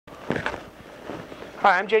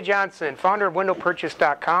Hi, I'm Jay Johnson, founder of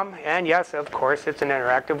WindowPurchase.com, and yes, of course, it's an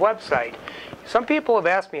interactive website. Some people have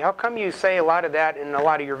asked me, how come you say a lot of that in a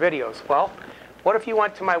lot of your videos? Well, what if you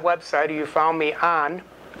went to my website or you found me on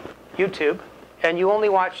YouTube and you only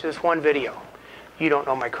watched this one video? You don't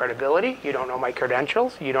know my credibility, you don't know my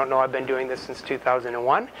credentials, you don't know I've been doing this since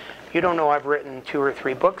 2001, you don't know I've written 2 or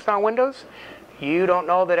 3 books on Windows, you don't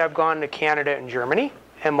know that I've gone to Canada and Germany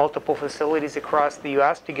and multiple facilities across the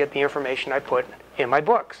US to get the information I put in my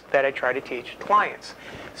books that I try to teach clients.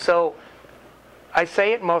 So I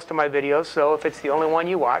say it in most of my videos, so if it's the only one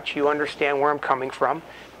you watch, you understand where I'm coming from,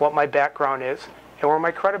 what my background is, and where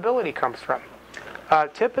my credibility comes from.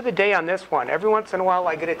 Tip of the day on this one, every once in a while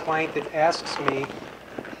I get a client that asks me,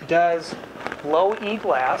 does low E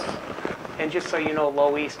glass, and just so you know,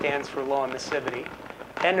 low E stands for low emissivity,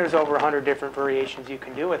 and there's over 100 different variations you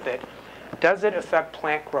can do with it, does it affect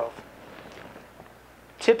plant growth?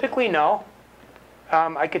 Typically, no.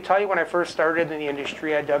 I could tell you when I first started in the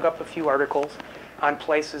industry, I dug up a few articles on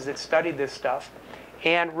places that studied this stuff.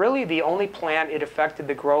 And really the only plant it affected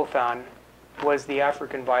the growth on was the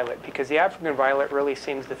African violet, because the African violet really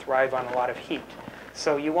seems to thrive on a lot of heat.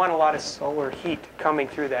 So you want a lot of solar heat coming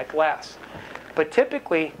through that glass. But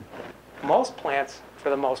typically, most plants, for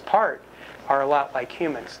the most part, are a lot like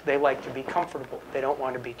humans. They like to be comfortable. They don't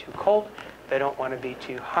want to be too cold. They don't want to be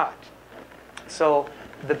too hot. So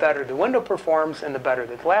the better the window performs and the better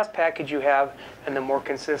the glass package you have and the more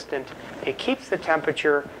consistent it keeps the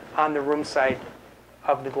temperature on the room side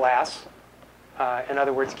of the glass, in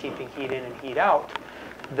other words, keeping heat in and heat out,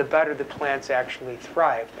 the better the plants actually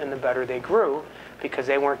thrived and the better they grew because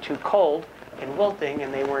they weren't too cold and wilting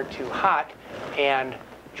and they weren't too hot and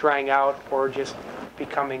drying out or just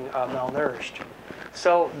becoming malnourished.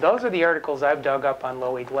 So those are the articles I've dug up on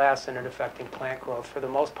low E glass and it affecting plant growth. For the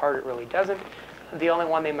most part, it really doesn't. The only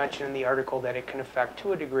one they mention in the article that it can affect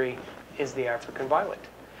to a degree is the African violet.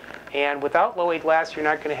 And without low E glass, you're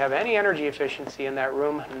not going to have any energy efficiency in that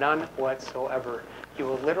room, none whatsoever. You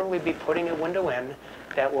will literally be putting a window in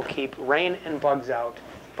that will keep rain and bugs out,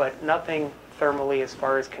 but nothing thermally as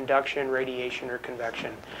far as conduction, radiation, or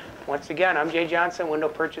convection. Once again, I'm Jay Johnson,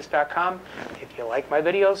 WindowPurchase.com. If you like my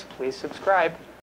videos, please subscribe.